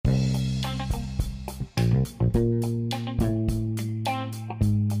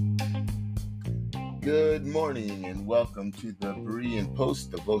Good morning and welcome to the Berean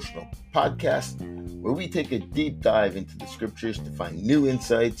Post devotional podcast, where we take a deep dive into the scriptures to find new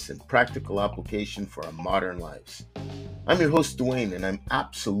insights and practical application for our modern lives. I'm your host, Dwayne, and I'm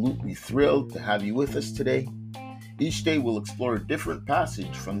absolutely thrilled to have you with us today. Each day we'll explore a different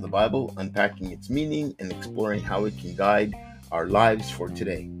passage from the Bible, unpacking its meaning and exploring how it can guide our lives for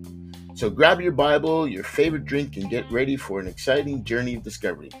today. So grab your Bible, your favorite drink, and get ready for an exciting journey of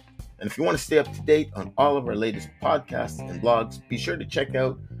discovery. And if you want to stay up to date on all of our latest podcasts and blogs, be sure to check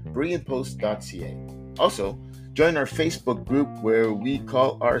out bereanpost.ca. Also, join our Facebook group where we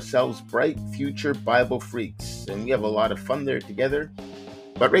call ourselves Bright Future Bible Freaks, and we have a lot of fun there together.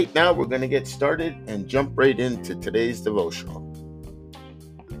 But right now, we're going to get started and jump right into today's devotional.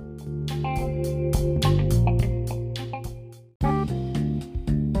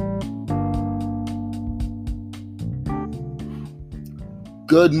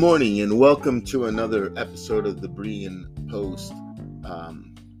 Good morning and welcome to another episode of the Berean Post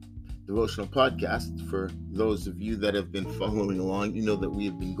devotional podcast. For those of you that have been following along, you know that we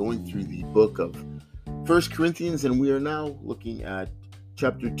have been going through the book of 1 Corinthians, and we are now looking at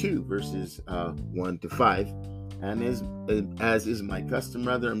chapter 2, verses 1 to 5. And as is my custom,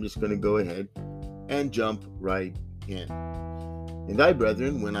 I'm just going to go ahead and jump right in. And I,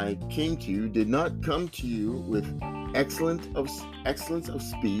 brethren, when I came to you, did not come to you with excellence of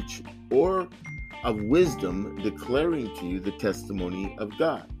speech or of wisdom, declaring to you the testimony of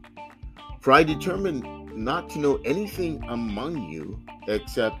God. For I determined not to know anything among you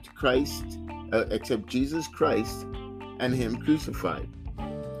except Jesus Christ and Him crucified.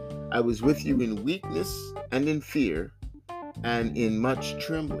 I was with you in weakness and in fear and in much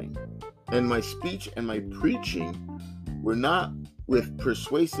trembling. And my speech and my preaching were not with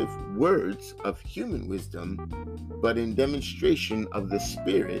persuasive words of human wisdom, but in demonstration of the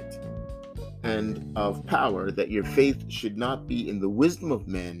Spirit and of power, that your faith should not be in the wisdom of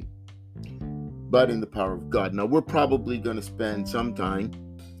men, but in the power of God. Now, we're probably going to spend some time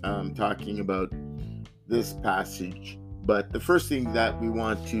talking about this passage, but the first thing that we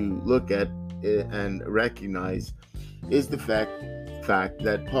want to look at and recognize is the fact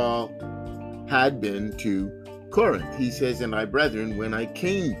that Paul had been to Corinth. He says, and I, brethren, when I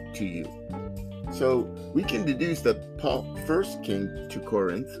came to you. So we can deduce that Paul first came to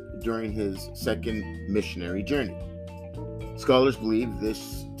Corinth during his second missionary journey. Scholars believe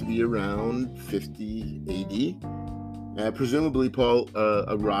this to be around 50 AD. Presumably Paul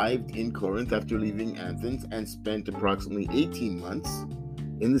arrived in Corinth after leaving Athens and spent approximately 18 months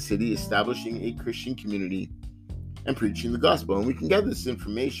in the city establishing a Christian community and preaching the gospel. And we can get this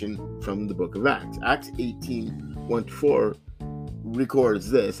information from the book of Acts. Acts 18, 1-4 records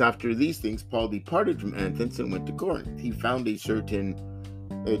this. After these things, Paul departed from Athens and went to Corinth. He found a certain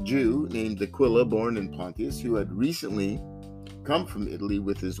Jew named Aquila, born in Pontus, who had recently come from Italy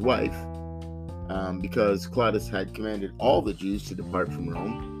with his wife, because Claudius had commanded all the Jews to depart from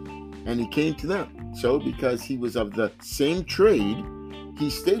Rome, and he came to them. So because he was of the same trade, he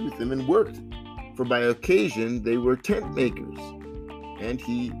stayed with them and worked. For by occasion they were tent makers, and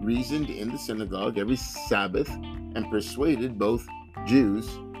he reasoned in the synagogue every Sabbath and persuaded both Jews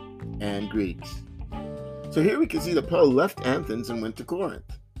and Greeks. So here we can see that Paul left Athens and went to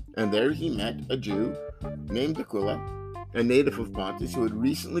Corinth, and there he met a Jew named Aquila, a native of Pontus, who had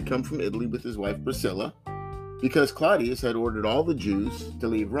recently come from Italy with his wife Priscilla, because Claudius had ordered all the Jews to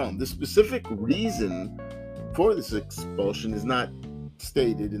leave Rome. The specific reason for this expulsion is not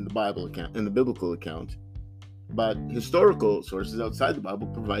stated in the biblical account, but historical sources outside the Bible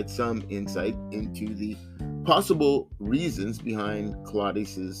provide some insight into the possible reasons behind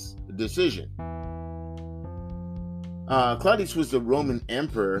Claudius's decision. Claudius was the Roman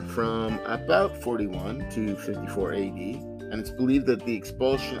emperor from about 41 to 54 AD, and it's believed that the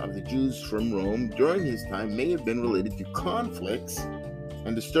expulsion of the Jews from Rome during his time may have been related to conflicts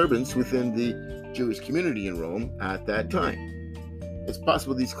and disturbance within the Jewish community in Rome at that time. It's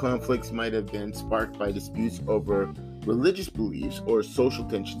possible these conflicts might have been sparked by disputes over religious beliefs or social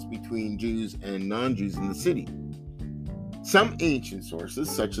tensions between Jews and non-Jews in the city. Some ancient sources,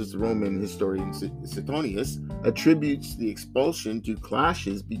 such as the Roman historian Suetonius, attributes the expulsion to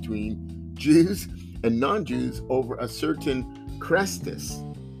clashes between Jews and non-Jews over a certain Chrestus.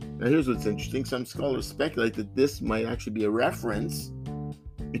 Now here's what's interesting. Some scholars speculate that this might actually be a reference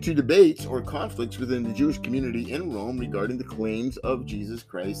to debates or conflicts within the Jewish community in Rome regarding the claims of Jesus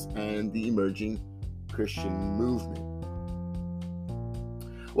Christ and the emerging Christian movement.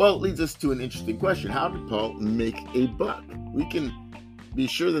 Well, it leads us to an interesting question. How did Paul make a buck? We can be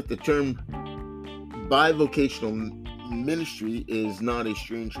sure that the term Bivocational ministry is not a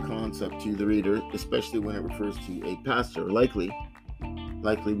strange concept to the reader, especially when it refers to a pastor. Likely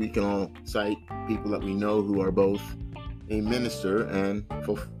we can all cite people that we know who are both a minister and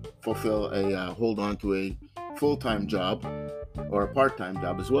hold on to a full-time job or a part-time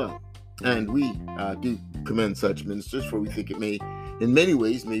job as well. And we do commend such ministers, for we think it may, in many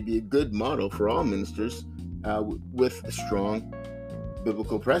ways, may be a good model for all ministers with a strong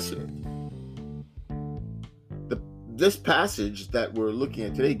biblical precedent. This passage that we're looking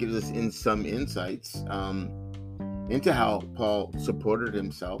at today gives us some insights into how Paul supported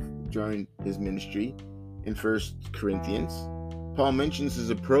himself during his ministry in 1 Corinthians. Paul mentions his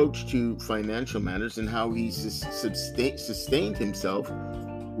approach to financial matters and how he sustained himself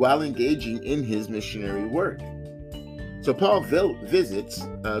while engaging in his missionary work. So Paul visits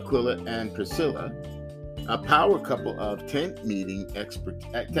Aquila and Priscilla, a power couple of tent-making expertise,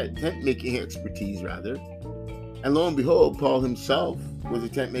 and lo and behold, Paul himself was a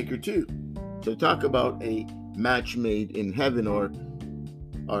tent maker too. So talk about a match made in heaven, or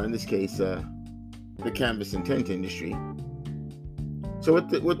in this case, the canvas and tent industry. So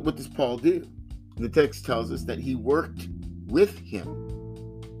what does Paul do? The text tells us that he worked with them.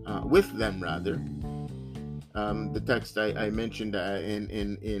 The text I mentioned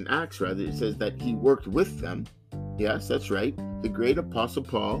in Acts, it says that he worked with them. Yes, that's right. The great apostle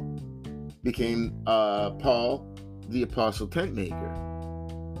Paul became Paul, the apostle tent maker.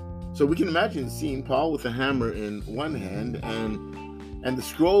 So we can imagine seeing Paul with a hammer in one hand and the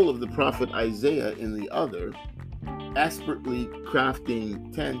scroll of the prophet Isaiah in the other, expertly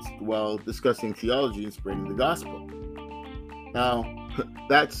crafting tents while discussing theology and spreading the gospel. Now,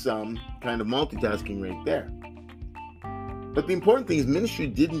 that's some kind of multitasking right there. But the important thing is, ministry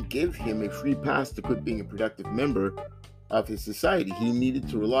didn't give him a free pass to quit being a productive member of his society. He needed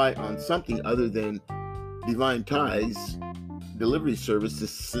to rely on something other than divine tithes, delivery service to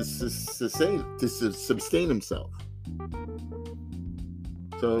sustain himself.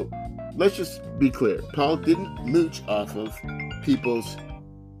 So let's just be clear. Paul didn't mooch off of people's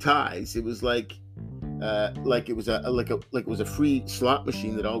tithes. It was like it was a free slot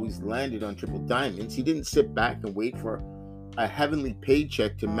machine that always landed on triple diamonds. He didn't sit back and wait for a heavenly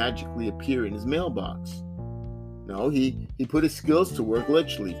paycheck to magically appear in his mailbox. No, he put his skills to work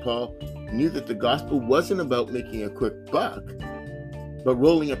literally. Paul knew that the gospel wasn't about making a quick buck, but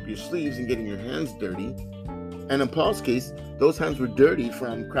rolling up your sleeves and getting your hands dirty. And in Paul's case, those hands were dirty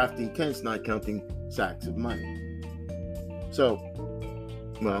from crafting tents, not counting sacks of money. So,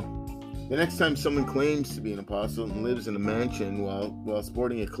 the next time someone claims to be an apostle and lives in a mansion while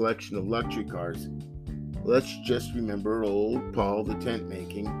sporting a collection of luxury cars, let's just remember old Paul, the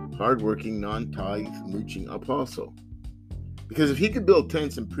tent-making, hard-working, non-tithe, mooching apostle. Because if he could build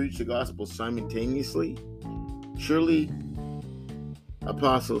tents and preach the gospel simultaneously, surely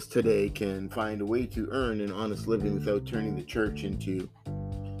apostles today can find a way to earn an honest living without turning the church into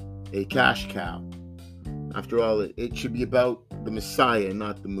a cash cow. After all, it should be about the Messiah,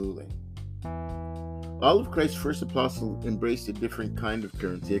 not the mullah. All of Christ's first apostles embraced a different kind of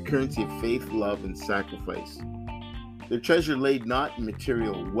currency, a currency of faith, love, and sacrifice. Their treasure laid not in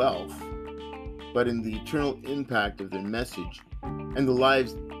material wealth, but in the eternal impact of their message and the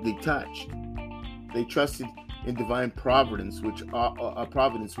lives they touched. They trusted in divine providence, which often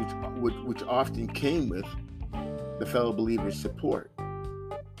came with the fellow believer's support.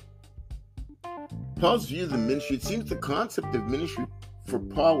 Paul's view of the ministry, it seems the concept of ministry for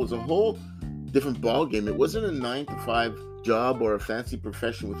Paul was a whole different ballgame. It wasn't a 9-to-5 job or a fancy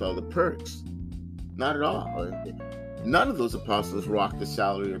profession with all the perks. Not at all. None of those apostles rocked a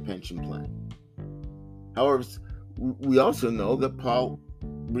salary or pension plan. However, we also know that Paul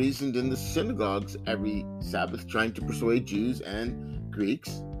reasoned in the synagogues every Sabbath, trying to persuade Jews and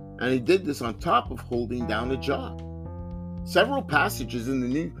Greeks, and he did this on top of holding down a job. Several passages in the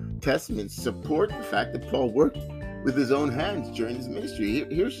New Testament support the fact that Paul worked with his own hands during his ministry.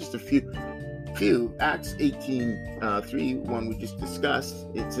 Here's just a few. Acts 18:3, one we just discussed.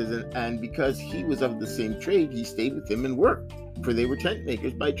 It says, and because he was of the same trade, he stayed with him and worked, for they were tent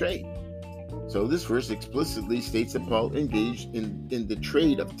makers by trade. So this verse explicitly states that Paul engaged in the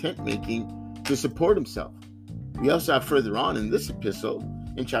trade of tent making to support himself. We also have further on in this epistle,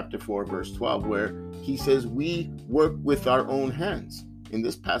 in chapter 4, verse 12, where he says, we work with our own hands. In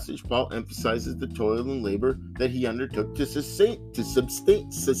this passage, Paul emphasizes the toil and labor that he undertook to sustain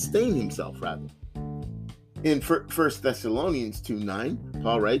himself. In 1 Thessalonians 2:9,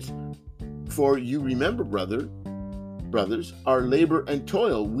 Paul writes, for you remember, brothers, our labor and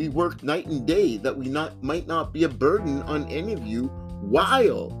toil. We worked night and day that we might not be a burden on any of you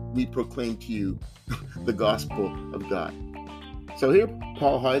while we proclaim to you the gospel of God. So here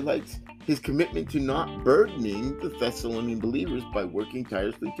Paul highlights his commitment to not burdening the Thessalonian believers by working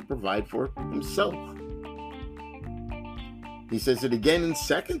tirelessly to provide for himself. He says it again in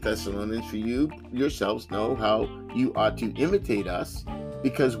 2 Thessalonians, for you yourselves know how you ought to imitate us,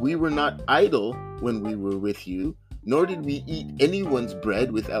 because we were not idle when we were with you, nor did we eat anyone's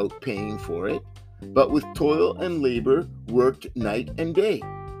bread without paying for it, but with toil and labor worked night and day.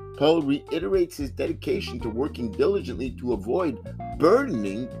 Paul reiterates his dedication to working diligently to avoid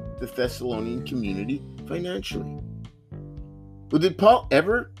burdening the Thessalonian community financially. Well, did Paul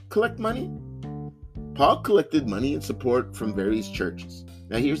ever collect money? Paul collected money in support from various churches.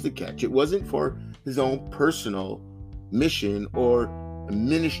 Now here's the catch. It wasn't for his own personal mission or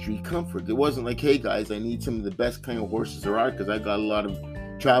ministry comfort. It wasn't like, hey guys, I need some of the best kind of horses there are because I got a lot of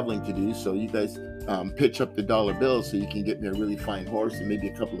traveling to do, so you guys pitch up the dollar bill so you can get me a really fine horse and maybe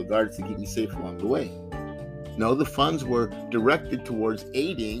a couple of guards to keep me safe along the way. No, the funds were directed towards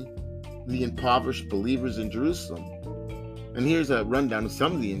aiding the impoverished believers in Jerusalem. And here's a rundown of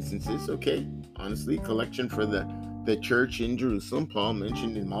some of the instances. Okay, honestly, collection for the church in Jerusalem. Paul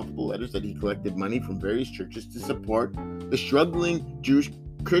mentioned in multiple letters that he collected money from various churches to support the struggling Jewish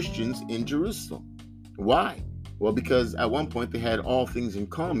Christians in Jerusalem. Why? Well, because at one point they had all things in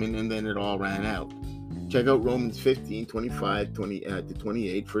common and then it all ran out. Check out Romans 15, 25 to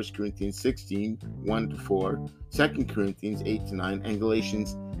 28, 1 Corinthians 16, 1 to 4, 2 Corinthians 8 to 9, and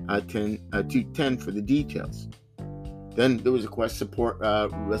Galatians 10 for the details. Then there was a support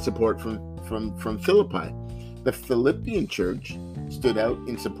from Philippi. The Philippian church stood out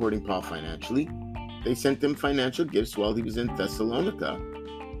in supporting Paul financially. They sent him financial gifts while he was in Thessalonica,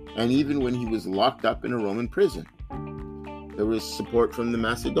 and even when he was locked up in a Roman prison. There was support from the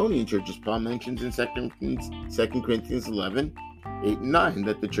Macedonian churches. Paul mentions in 2 Corinthians 11, 8 and 9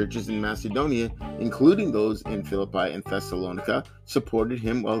 that the churches in Macedonia, including those in Philippi and Thessalonica, supported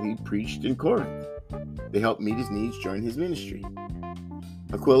him while he preached in Corinth. They helped meet his needs during his ministry.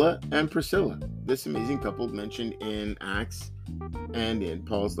 Aquila and Priscilla, this amazing couple mentioned in Acts and in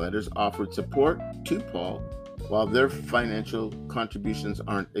Paul's letters, offered support to Paul. While their financial contributions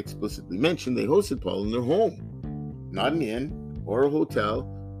aren't explicitly mentioned, they hosted Paul in their home, not an inn or a hotel,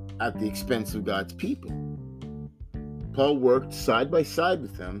 at the expense of God's people. Paul worked side by side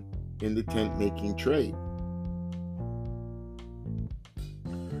with them in the tent-making trade.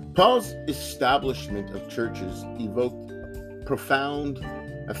 Paul's establishment of churches evoked profound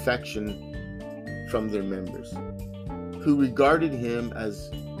affection from their members, who regarded him as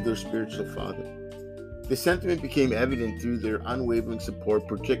their spiritual father. The sentiment became evident through their unwavering support,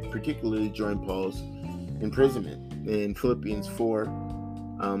 particularly during Paul's imprisonment. In Philippians 4,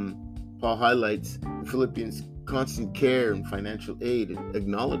 Paul highlights the Philippians' constant care and financial aid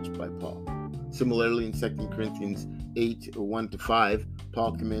acknowledged by Paul. Similarly, in 2 Corinthians 8, 1 to 5,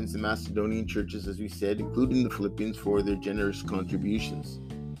 Paul commends the Macedonian churches, as we said, including the Philippians, for their generous contributions.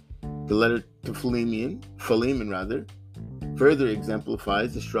 The letter to Philemon further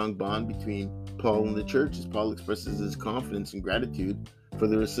exemplifies the strong bond between Paul and the church, as Paul expresses his confidence and gratitude for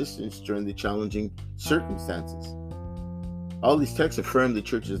their assistance during the challenging circumstances. All these texts affirm the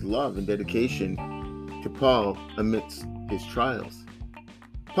church's love and dedication to Paul amidst his trials.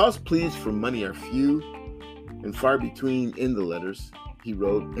 Paul's pleas for money are few and far between in the letters he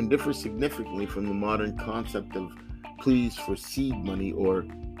wrote, and differ significantly from the modern concept of pleas for seed money or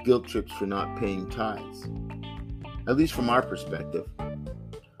guilt trips for not paying tithes, at least from our perspective.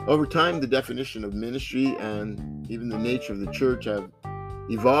 Over time, the definition of ministry and even the nature of the church have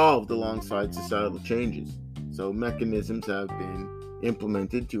evolved alongside societal changes. So mechanisms have been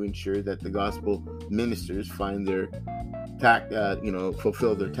implemented to ensure that the gospel ministers find their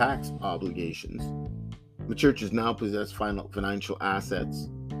fulfill their tax obligations. The churches now possess financial assets,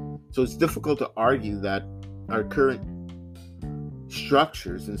 so it's difficult to argue that our current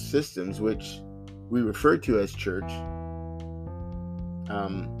structures and systems, which we refer to as church,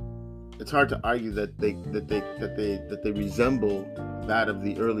 it's hard to argue that they resemble that of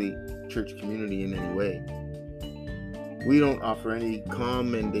the early church community in any way. We don't offer any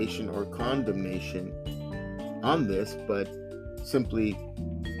commendation or condemnation on this, but simply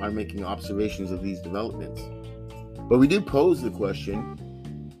are making observations of these developments. But we do pose the question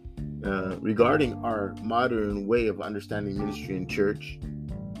regarding our modern way of understanding ministry and church,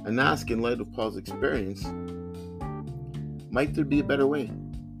 and ask, in light of Paul's experience, might there be a better way?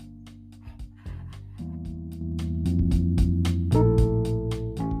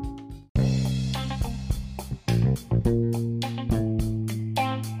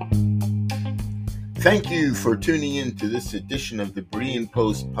 Thank you for tuning in to this edition of the Berean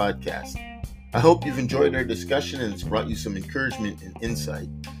Post podcast. I hope you've enjoyed our discussion and it's brought you some encouragement and insight.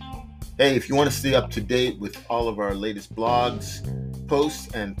 Hey, if you want to stay up to date with all of our latest blogs,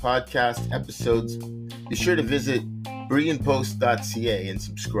 posts, and podcast episodes, be sure to visit bereanpost.ca and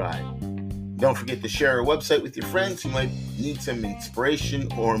subscribe. Don't forget to share our website with your friends who might need some inspiration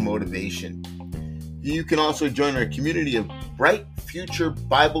or motivation. You can also join our community of Bright Future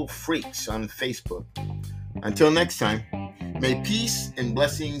Bible Freaks on Facebook. Until next time, may peace and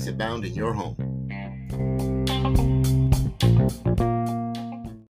blessings abound in your home.